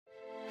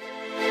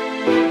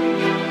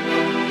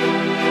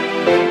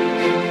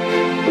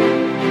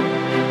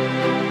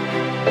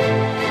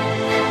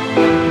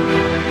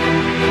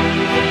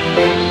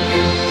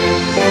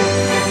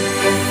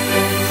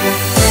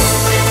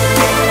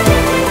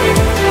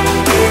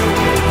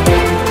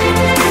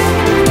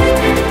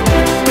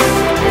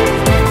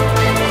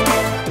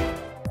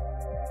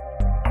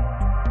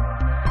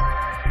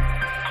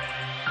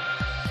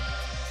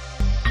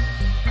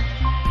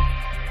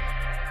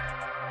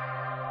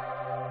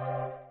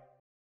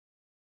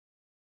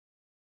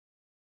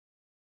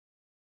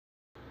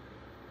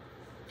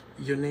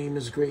Your name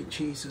is great,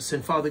 Jesus.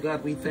 And Father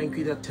God, we thank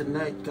you that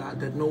tonight,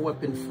 God, that no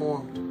weapon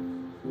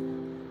formed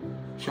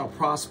shall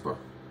prosper.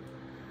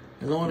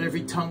 And Lord,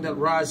 every tongue that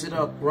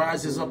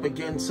rises up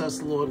against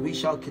us, Lord, we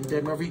shall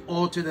condemn. Every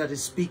altar that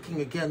is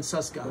speaking against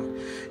us, God.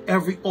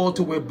 Every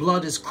altar where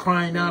blood is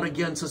crying out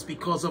against us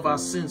because of our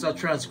sins, our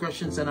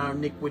transgressions, and our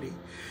iniquity.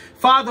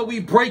 Father, we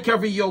break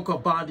every yoke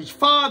of bondage.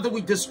 Father,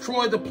 we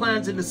destroy the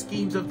plans and the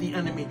schemes of the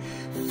enemy.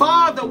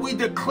 Father, we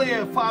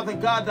declare, Father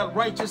God, that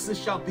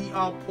righteousness shall be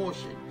our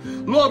portion.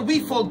 Lord,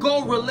 we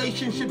forego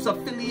relationships,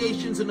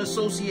 affiliations, and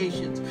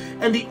associations,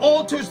 and the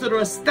altars that are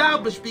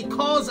established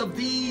because of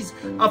these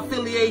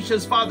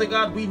affiliations. Father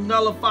God, we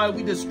nullify,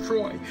 we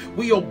destroy,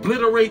 we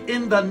obliterate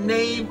in the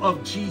name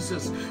of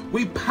Jesus.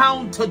 We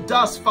pound to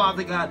dust,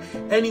 Father God,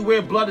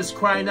 anywhere blood is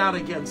crying out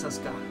against us,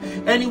 God.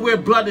 Anywhere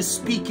blood is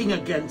speaking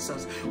against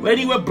us.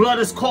 Anywhere blood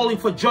is calling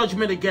for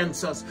judgment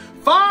against us.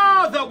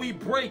 Father, we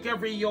break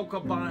every yoke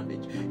of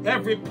bondage,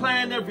 every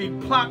plan, every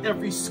plot,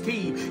 every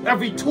scheme,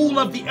 every tool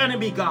of the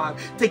enemy, God,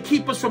 to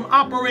keep us from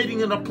operating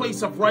in a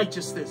place of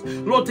righteousness.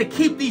 Lord, to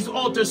keep these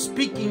altars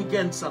speaking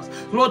against us.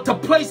 Lord, to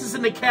place us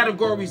in the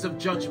categories of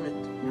judgment.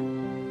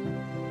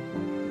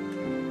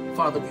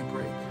 Father, we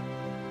break.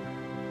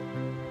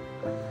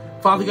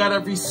 Father God,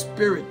 every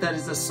spirit that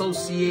is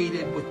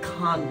associated with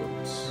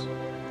condoms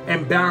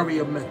and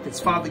barrier methods,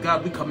 Father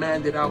God, we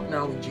command it out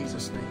now in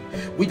Jesus' name.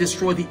 We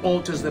destroy the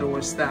altars that are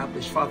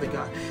established, Father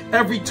God.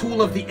 Every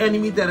tool of the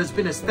enemy that has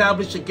been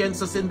established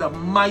against us in the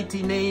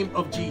mighty name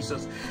of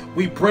Jesus.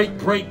 We break,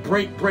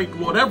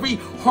 Lord. Every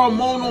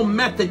hormonal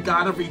method,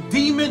 God, every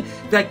demon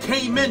that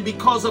came in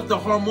because of the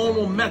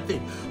hormonal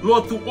method,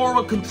 Lord, through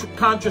oral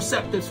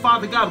contraceptives,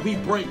 Father God, we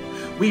break.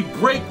 We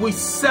break, we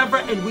sever,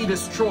 and we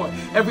destroy.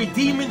 Every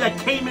demon that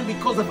came in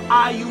because of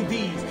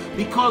IUDs,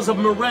 because of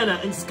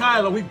Mirena and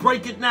Skylar, we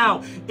break it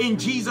now in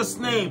Jesus'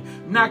 name.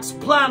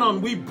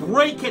 Naxplanon, we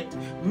break it.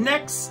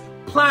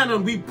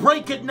 Nexplanon, we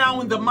break it now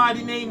in the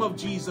mighty name of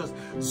Jesus.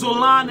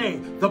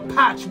 Zolane, the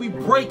patch, we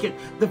break it.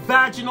 The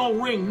vaginal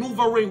ring,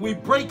 Nuva ring, we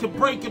break it,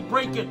 break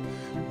it.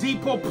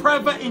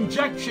 Depo-Preva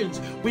injections,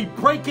 we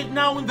break it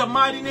now in the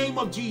mighty name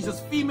of Jesus.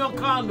 Female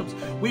condoms,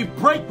 we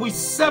break, we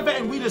sever,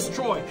 and we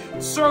destroy.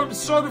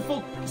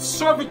 Cervical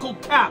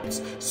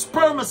caps,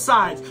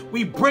 spermicides,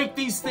 we break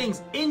these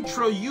things.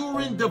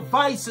 Intra-urine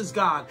devices,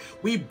 God,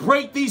 we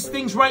break these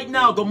things right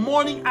now. The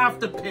morning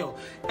after pill,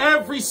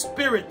 every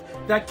spirit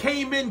that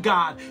came in,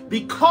 God,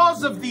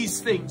 because of these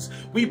things,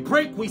 we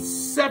break, we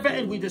sever,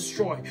 and we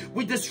destroy.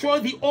 We destroy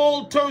the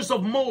altars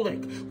of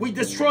Molech. We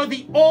destroy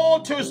the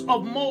altars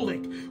of Molech.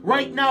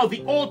 Right now,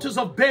 the altars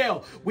of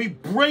Baal, we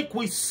break,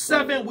 we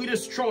sever, we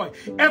destroy.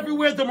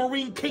 Everywhere the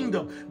marine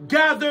kingdom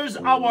gathers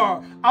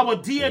our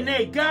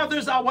DNA,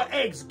 gathers our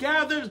eggs,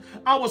 gathers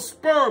our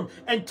sperm,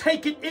 and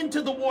take it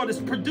into the waters,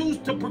 to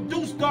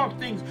produce dark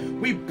things,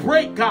 we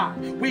break, God.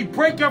 We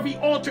break every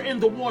altar in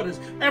the waters,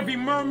 every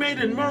mermaid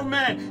and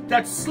merman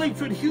that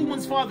sleeps with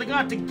humans, Father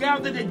God, to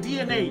gather their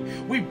DNA.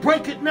 We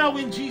break it now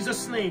in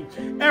Jesus' name.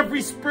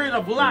 Every spirit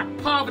of lack,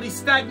 poverty,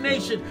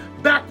 stagnation,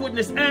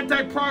 backwardness,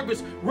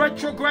 anti-progress,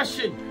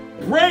 retrogression,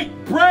 break!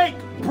 In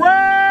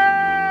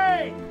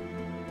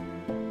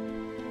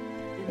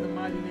the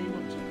mighty name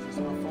of Jesus.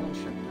 My phone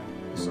shut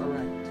down. It's all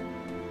right.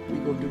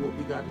 We're going to do what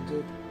we got to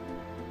do.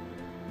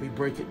 We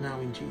break it now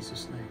in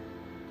Jesus' name.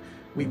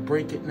 We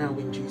break it now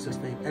in Jesus'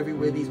 name.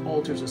 Everywhere these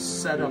altars are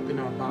set up in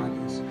our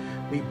bodies,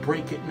 we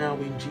break it now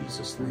in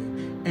Jesus'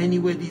 name.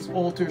 Anywhere these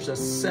altars are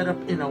set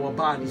up in our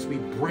bodies, we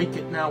break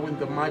it now in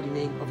the mighty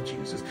name of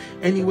Jesus.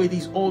 Anywhere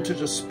these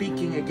altars are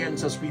speaking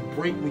against us, we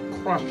break, we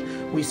crush,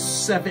 we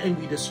sever, and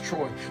we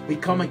destroy. We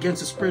come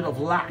against the spirit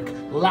of lack.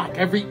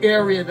 Every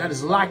area that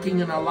is lacking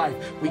in our life,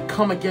 we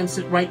come against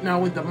it right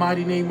now in the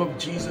mighty name of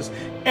Jesus.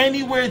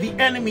 Anywhere the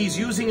enemy is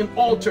using an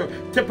altar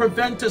to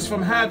prevent us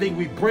from having,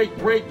 we break.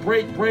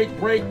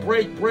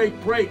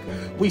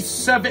 We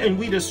sever and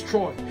we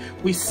destroy.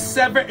 We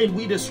sever and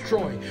we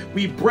destroy.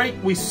 We break,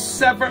 we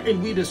sever,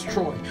 and we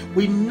destroy.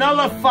 We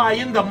nullify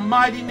in the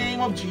mighty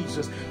name of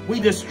Jesus. We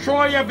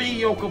destroy every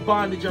yoke of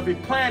bondage, every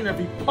plan,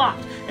 every plot,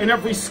 and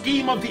every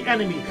scheme of the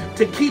enemy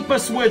to keep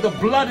us where the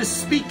blood is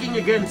speaking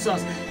against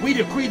us. We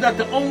decree that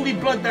the only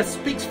blood that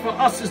speaks for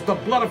us is the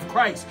blood of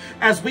Christ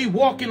as we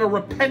walk in a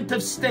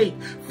repentant state.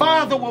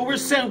 Father, when we're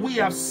saying we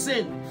have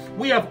sinned,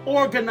 we have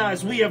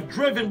organized, we have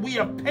driven, we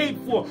have paid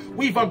for,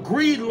 we've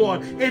agreed,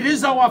 Lord. It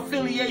is our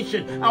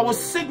affiliation. Our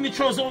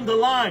signatures on the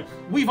line.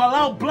 We've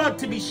allowed blood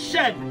to be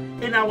shed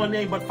in our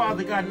name. But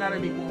Father God, not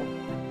anymore.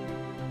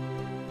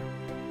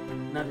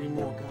 Not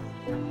anymore,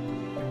 God.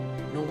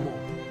 No more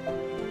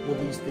will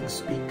these things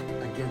speak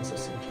against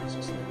us in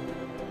Jesus'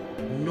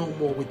 name. No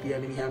more will the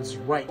enemy have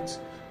rights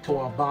to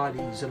our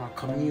bodies and our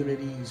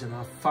communities and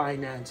our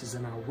finances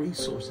and our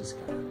resources,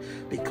 God,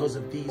 because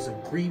of these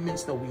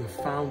agreements that we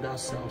have found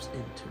ourselves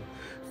into.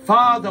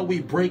 Father,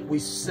 we break, we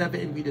sever,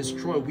 and we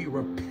destroy. We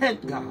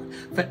repent, God,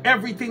 for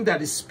everything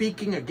that is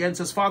speaking against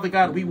us. Father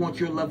God, we want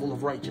your level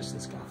of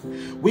righteousness,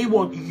 God. We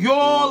want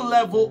your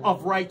level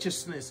of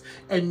righteousness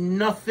and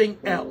nothing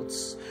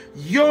else.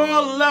 Your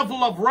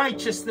level of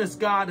righteousness,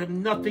 God,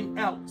 and nothing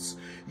else.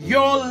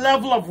 Your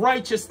level of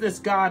righteousness,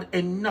 God,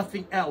 and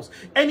nothing else.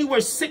 Anywhere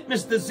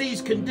sickness,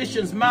 disease,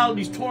 conditions,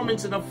 maladies,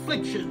 torments, and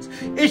afflictions,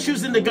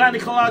 issues in the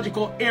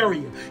gynecological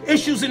area,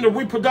 issues in the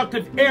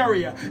reproductive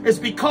area, is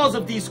because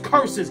of these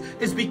curses.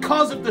 It's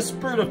because of the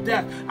spirit of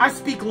death. I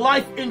speak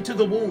life into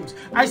the wombs.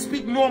 I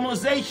speak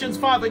normalizations,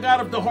 Father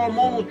God, of the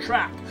hormonal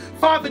tract.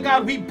 Father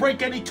God, we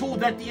break any tool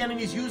that the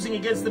enemy is using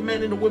against the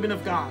men and the women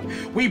of God.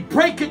 We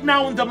break it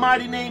now in the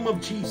mighty name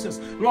of Jesus.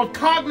 Lord,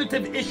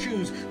 cognitive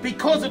issues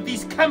because of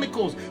these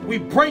chemicals, we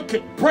break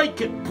it, break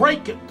it,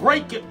 break it,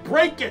 break it,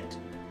 break it.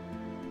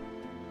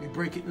 We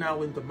break it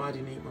now in the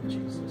mighty name of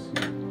Jesus.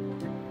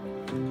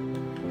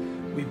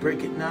 We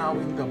break it now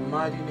in the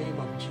mighty name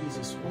of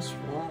Jesus. What's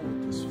wrong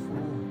with this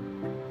phone?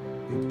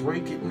 We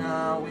break it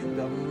now in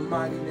the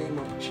mighty name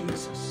of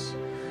Jesus.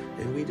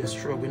 And we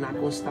destroy. We're not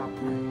going to stop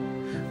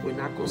praying. We're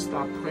not going to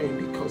stop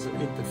praying because of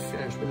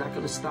interference. We're not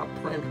going to stop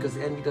praying because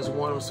the enemy doesn't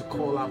want us to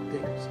call out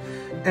things.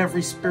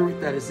 Every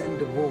spirit that is in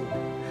the room,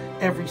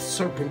 every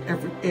serpent,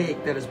 every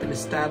egg that has been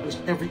established,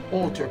 every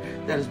altar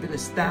that has been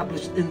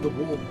established in the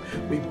womb,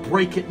 we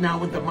break it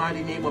now in the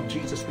mighty name of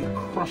Jesus. We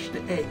crush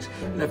the eggs.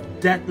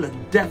 Let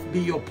death be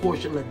your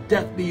portion. Let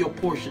death be your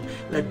portion.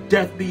 Let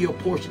death be your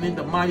portion. In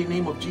the mighty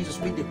name of Jesus,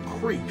 we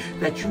decree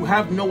that you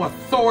have no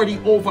authority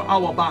over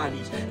our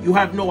bodies. You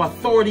have no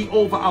authority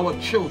over our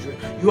children.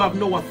 You have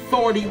no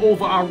authority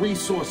over our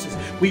resources.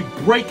 We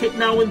break it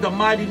now in the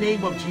mighty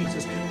name of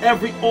Jesus.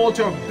 Every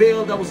altar of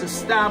Baal that was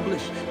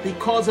established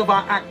because of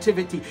our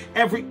activity,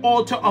 every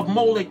altar of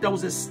Molech that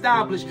was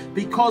established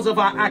because of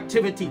our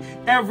activity,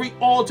 every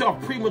altar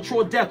of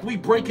premature death, we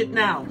break it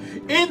now.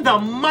 In the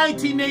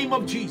mighty name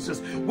of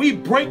Jesus, we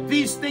break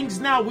these things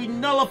now. We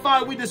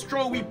nullify, we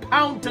destroy, we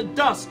pound to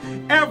dust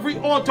every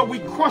altar. We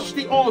crush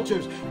the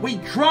altars. We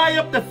dry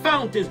up the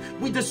fountains.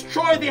 We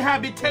destroy the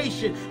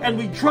habitation, and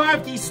we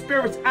drive these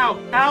spirits out,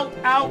 out,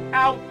 out,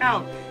 out,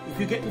 out. If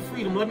you're getting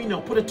freedom, let me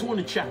know. Put a 2 in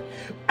the chat.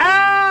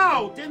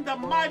 Out! In the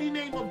mighty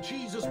name of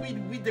Jesus,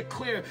 we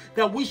declare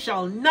that we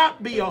shall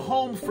not be a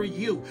home for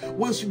you.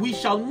 We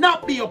shall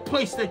not be a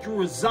place that you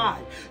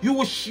reside.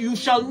 You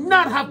shall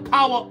not have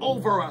power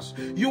over us.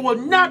 You will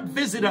not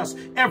visit us.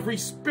 Every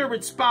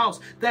spirit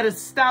spouse that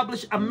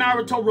established a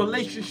marital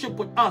relationship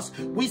with us,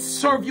 we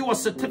serve you a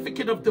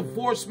certificate of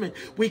divorcement.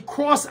 We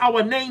cross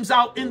our names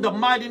out in the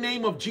mighty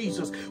name of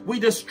Jesus. We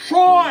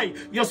destroy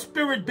your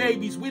spirit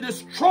babies. We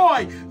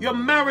destroy your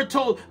marital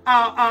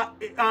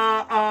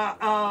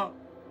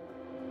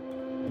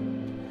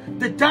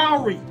the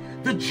dowry,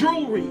 the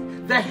jewelry,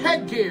 the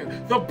headgear,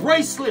 the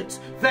bracelets,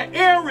 the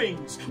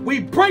earrings. We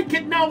break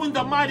it now in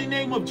the mighty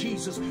name of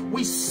Jesus.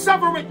 We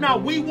sever it now.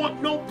 We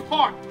want no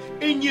part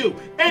in you.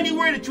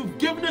 Anywhere that you've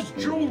given us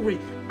jewelry,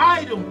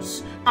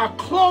 items, our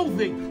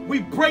clothing, we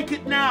break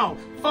it now.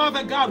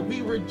 Father God,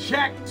 we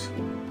reject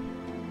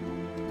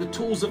the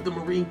tools of the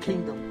marine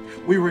kingdom.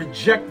 We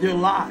reject their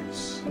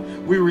lies.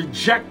 We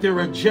reject their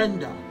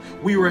agenda.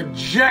 We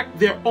reject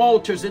their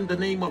altars in the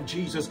name of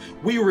Jesus.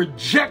 We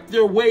reject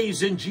their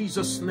ways in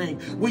Jesus' name.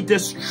 We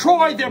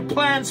destroy their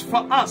plans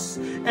for us.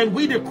 And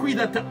we decree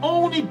that the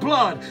only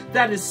blood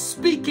that is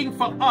speaking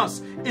for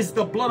us is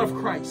the blood of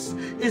Christ,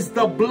 is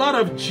the blood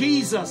of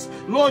Jesus.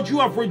 Lord, you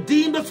have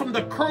redeemed us from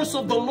the curse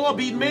of the law,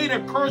 being made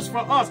a curse for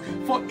us.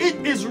 For it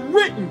is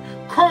written,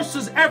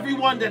 curses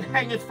everyone that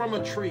hangeth from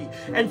a tree.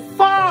 And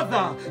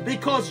Father,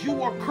 because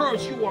you are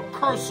cursed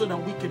so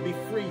that we can be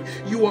free.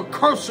 You are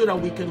cursed so that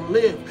we can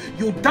live.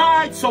 You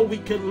died so we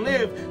can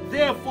live.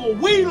 Therefore,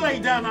 we lay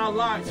down our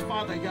lives,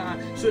 Father God,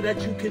 so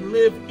that you can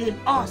live in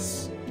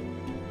us.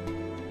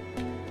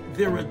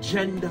 Their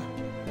agenda,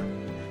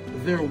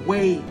 their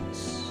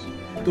ways,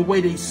 the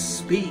way they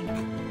speak,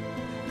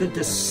 the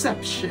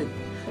deception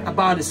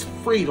about his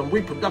freedom,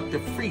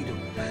 reproductive freedom.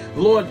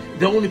 Lord,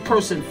 the only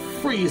person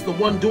free is the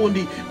one doing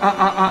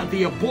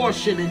the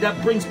abortion, and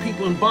that brings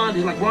people in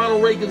bondage. Like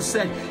Ronald Reagan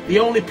said, the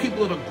only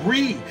people that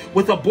agree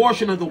with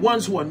abortion are the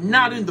ones who are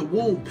not in the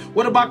womb.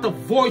 What about the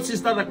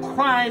voices that are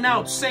crying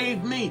out,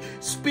 save me,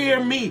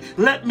 spare me,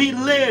 let me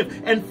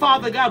live? And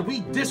Father God, we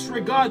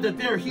disregard that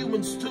they're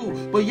humans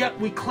too, but yet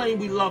we claim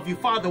we love you.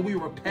 Father, we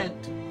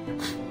repent.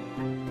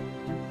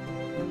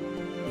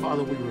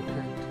 Father, we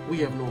repent. We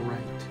have no right.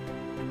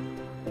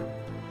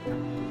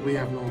 We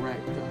have no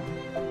right, God.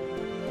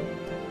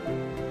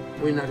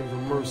 We're not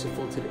even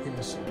merciful to the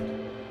innocent.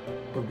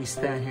 But we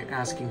stand here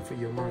asking for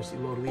your mercy.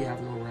 Lord, we have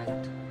no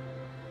right.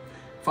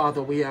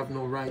 Father, we have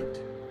no right.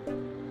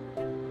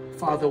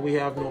 Father, we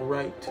have no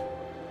right.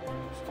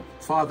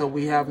 Father,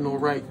 we have no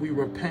right. We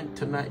repent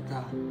tonight,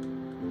 God.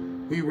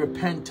 We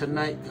repent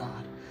tonight,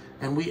 God.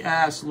 And we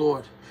ask,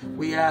 Lord,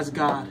 we ask,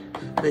 God,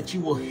 that you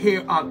will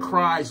hear our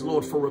cries,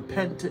 Lord, for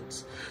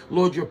repentance.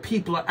 Lord, your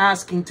people are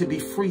asking to be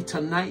free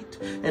tonight.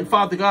 And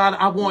Father God,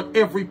 I want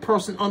every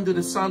person under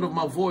the sound of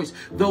my voice,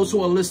 those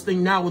who are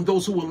listening now and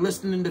those who will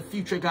listen in the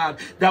future, God,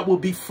 that will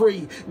be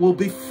free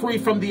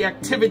from the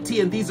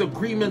activity and these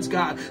agreements,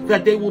 God,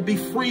 that they will be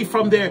free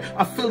from their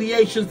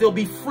affiliations. They'll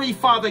be free,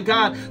 Father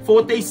God, for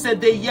what they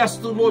said they yes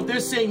to, Lord. They're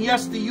saying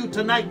yes to you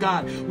tonight,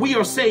 God. We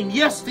are saying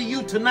yes to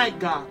you tonight,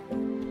 God.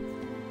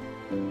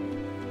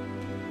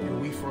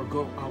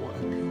 Forgo our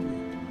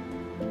opinion.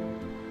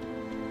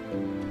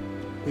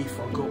 We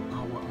forgo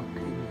our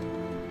opinion.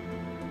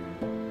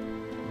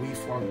 We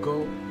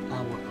forgo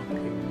our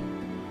opinion.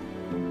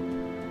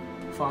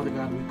 Father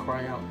God, we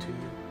cry out to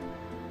you.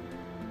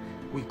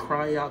 We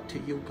cry out to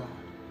you, God,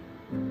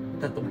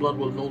 that the blood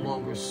will no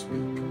longer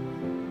speak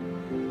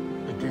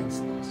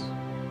against us.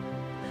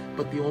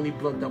 But the only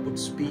blood that would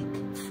speak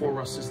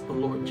for us is the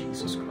Lord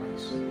Jesus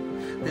Christ.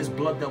 This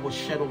blood that was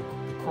shed on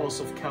the cross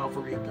of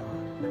Calvary, God.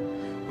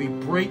 We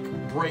break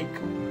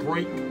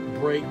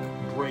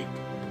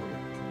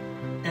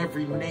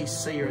every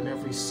naysayer and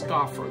every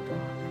scoffer,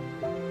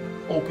 God.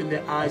 Open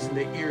their eyes and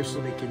their ears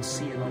so they can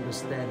see and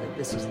understand that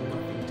this is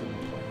nothing to be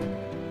played with.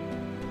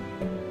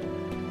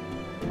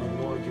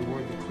 And Lord, your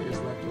word declares,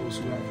 let those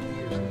who have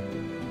ears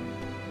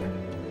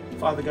hear.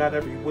 Father God,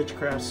 every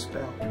witchcraft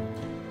spell,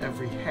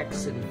 every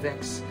hex and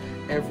vex,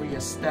 every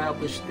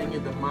established thing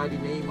in the mighty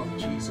name of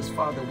Jesus,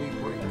 Father, we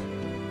break.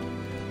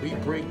 We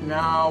break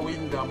now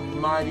in the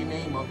mighty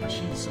name of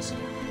Jesus,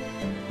 God.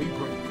 We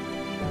break.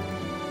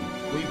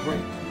 We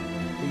break.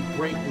 We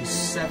break, we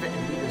sever,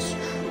 and we destroy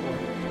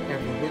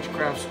every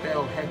witchcraft,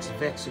 spell, hex,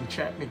 vex,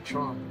 enchantment,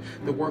 charm,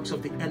 the works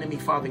of the enemy,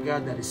 Father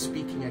God, that is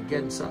speaking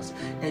against us.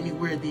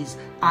 Anywhere these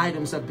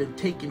items have been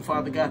taken,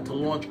 Father God, to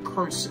launch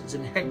curses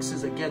and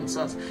hexes against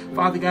us.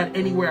 Father God,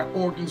 anywhere our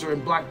organs are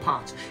in black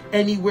pots,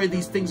 anywhere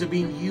these things are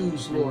being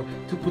used, Lord,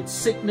 to put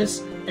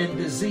sickness and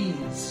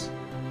disease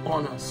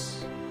on us.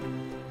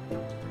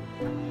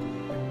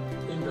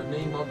 In the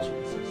name of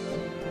Jesus.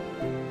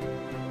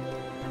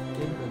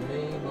 In the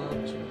name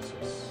of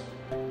Jesus.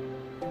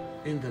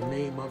 In the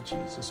name of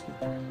Jesus, we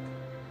pray.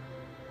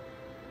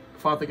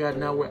 Father God,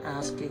 now we're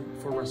asking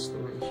for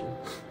restoration.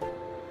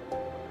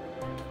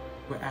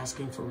 We're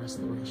asking for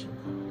restoration,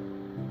 God.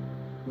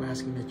 We're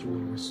asking that you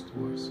will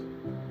restore us.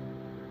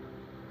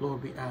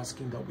 Lord, we're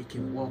asking that we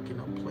can walk in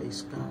a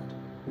place, God,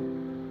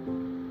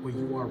 where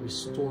you are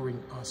restoring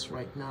us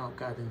right now,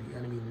 God, and the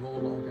enemy no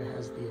longer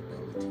has the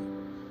ability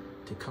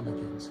to come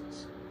against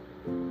us.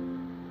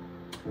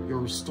 You're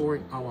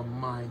restoring our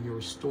mind. You're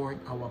restoring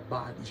our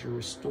bodies. You're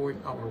restoring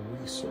our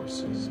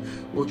resources.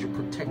 Lord, you're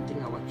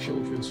protecting our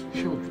children's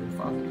children,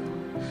 Father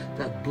God.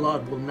 That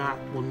blood will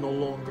no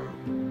longer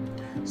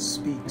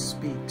speak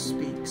against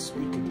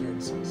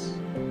us.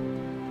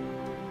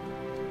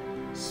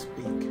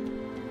 Speak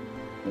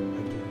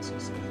against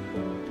us,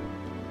 God.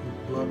 Your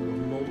blood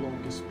will no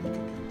longer speak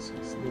against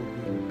us. Lord,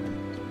 we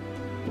repent.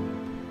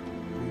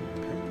 We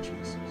repent,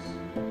 Jesus.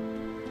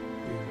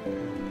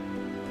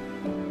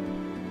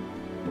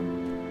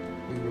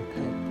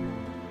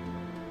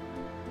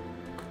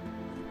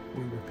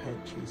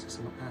 Jesus,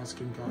 and I'm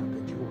asking, God,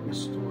 that you will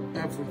restore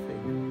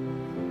everything,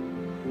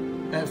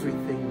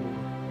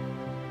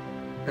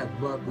 Lord, that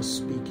blood was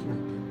speaking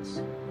against.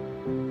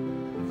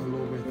 And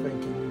Lord, we're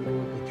thanking you,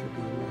 Lord, that you're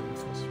being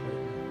manifest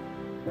right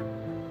now.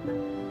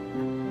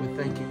 We're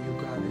thanking you,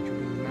 God, that you're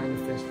being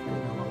manifested in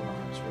our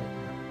lives right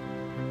now.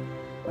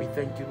 We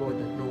thank you, Lord,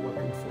 that no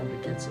weapon formed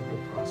against us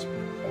will prosper.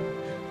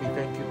 We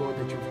thank you, Lord,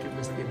 that you've given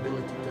us the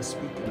ability to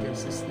speak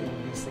against these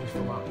things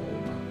from our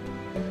own mouth.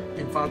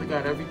 And Father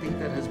God, everything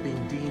that has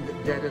been deemed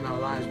dead in our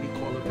lives, we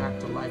call it back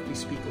to life. We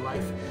speak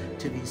life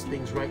to these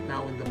things right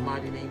now in the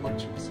mighty name of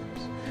Jesus.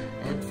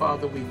 And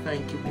Father, we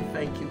thank you. We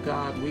thank you,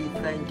 God. We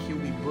thank you.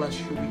 We bless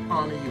you. We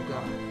honor you,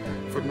 God.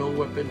 For no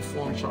weapon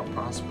formed shall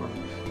prosper.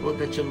 Lord,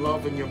 that your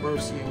love and your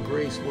mercy and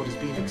grace, Lord, is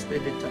being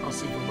extended to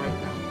us even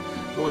right now.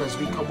 Lord, as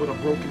we come with a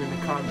broken and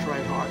a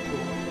contrite heart,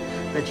 Lord,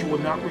 that you will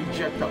not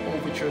reject our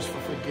overtures for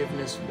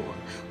forgiveness, Lord.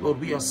 Lord,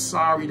 we are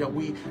sorry that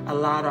we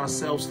allowed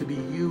ourselves to be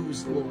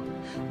used, Lord.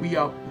 We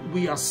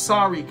are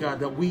sorry, God,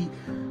 that we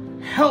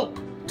help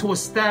to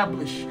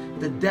establish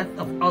the death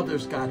of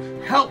others, God.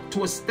 Help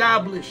to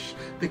establish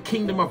the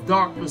kingdom of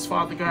darkness,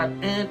 Father God,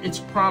 and its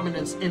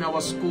prominence in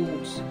our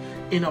schools,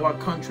 in our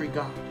country,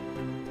 God.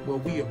 Well,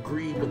 we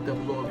agreed with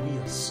them, Lord. We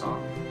are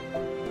sorry.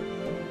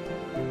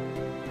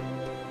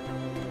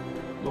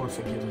 Lord,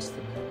 forgive us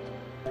tonight.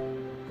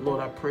 Lord,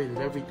 I pray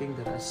that everything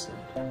that I said,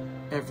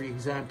 every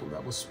example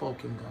that was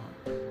spoken,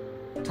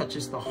 God,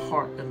 touches the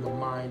heart and the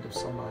mind of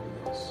somebody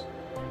else.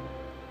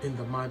 In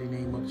the mighty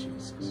name of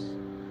Jesus.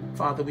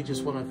 Father, we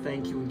just want to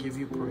thank you and give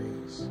you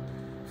praise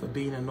for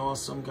being an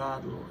awesome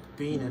God, Lord.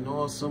 Being an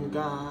awesome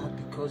God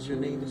because your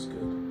name is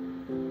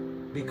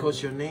good.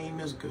 Because your name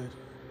is good.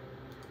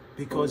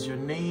 Because your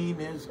name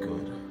is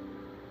good.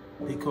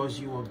 Because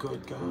you are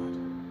good, God.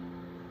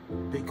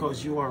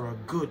 Because you are a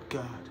good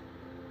God.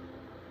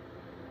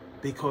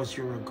 Because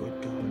you're a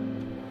good God.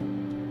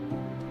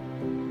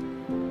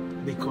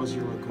 because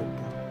you're a good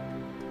God.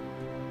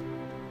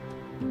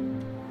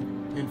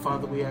 And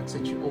Father, we ask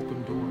that you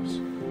open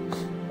doors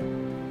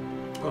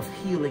of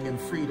healing and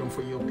freedom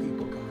for your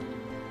people, God.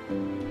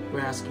 We're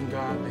asking,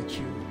 God, that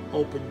you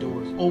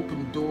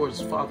open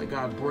doors, Father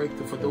God,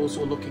 breakthrough for those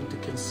who are looking to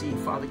conceive,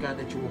 Father God,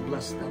 that you will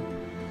bless them.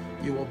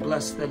 You will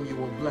bless them, you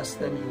will bless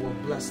them, you will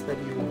bless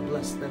them, you will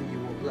bless them, you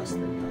will bless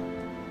them, God.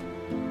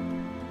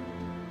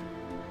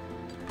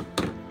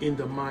 In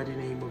the mighty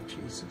name of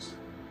Jesus.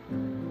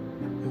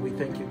 And we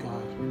thank you,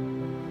 God,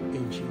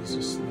 in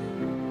Jesus'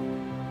 name.